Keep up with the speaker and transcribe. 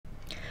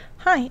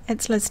Hi,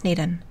 it's Liz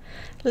Nedden.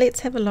 Let's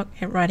have a look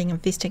at writing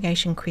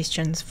investigation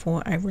questions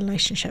for a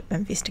relationship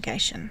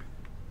investigation.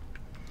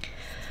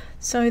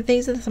 So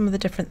these are some of the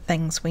different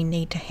things we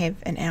need to have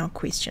in our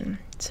question.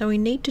 So we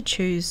need to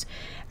choose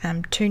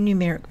two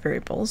numeric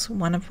variables,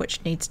 one of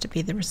which needs to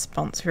be the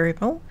response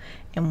variable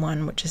and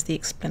one which is the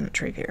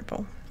explanatory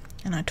variable.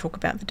 And I talk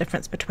about the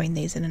difference between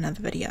these in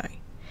another video.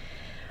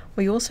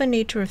 We also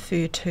need to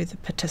refer to the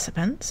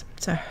participants.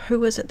 So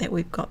who is it that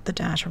we've got the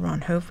data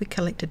on? Who have we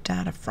collected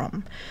data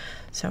from?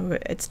 So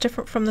it's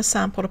different from the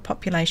sample to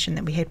population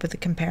that we had with the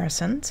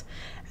comparisons,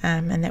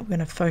 and that we're going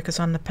to focus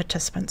on the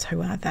participants.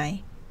 Who are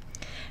they?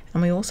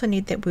 And we also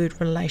need that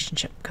word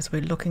relationship because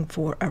we're looking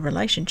for a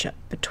relationship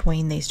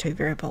between these two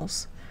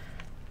variables.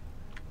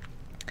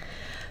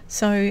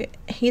 So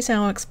here's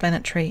our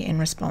explanatory and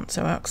response.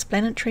 So our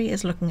explanatory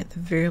is looking at the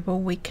variable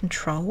we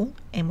control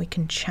and we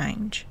can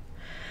change.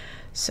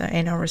 So,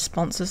 and our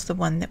response is the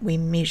one that we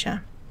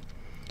measure.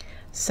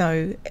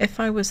 So if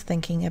I was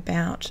thinking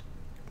about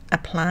a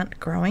plant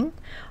growing,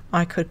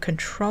 I could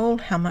control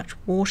how much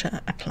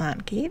water a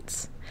plant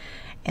gets,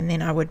 and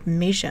then I would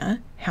measure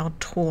how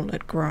tall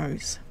it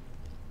grows.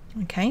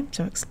 Okay,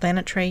 so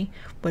explanatory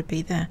would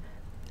be the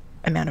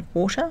amount of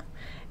water,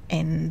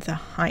 and the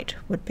height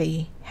would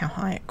be how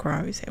high it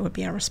grows. It would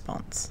be our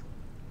response.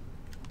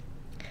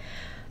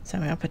 So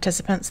our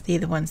participants, they're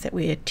the ones that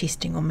we're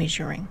testing or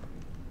measuring.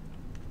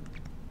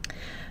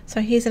 So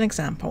here's an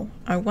example.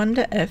 I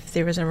wonder if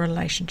there is a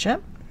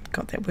relationship,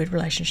 got that word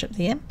relationship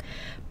there,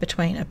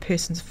 between a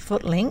person's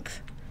foot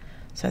length,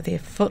 so their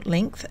foot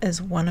length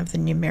is one of the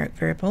numeric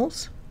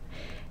variables,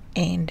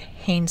 and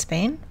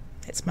handspan,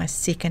 that's my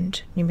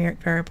second numeric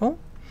variable,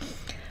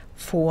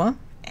 4,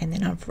 and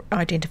then I've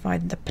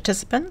identified the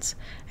participants,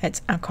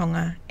 it's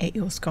akonga at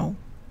your school.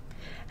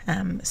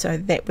 So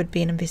that would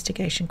be an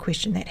investigation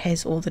question that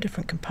has all the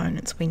different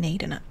components we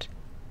need in it.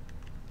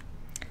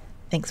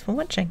 Thanks for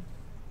watching.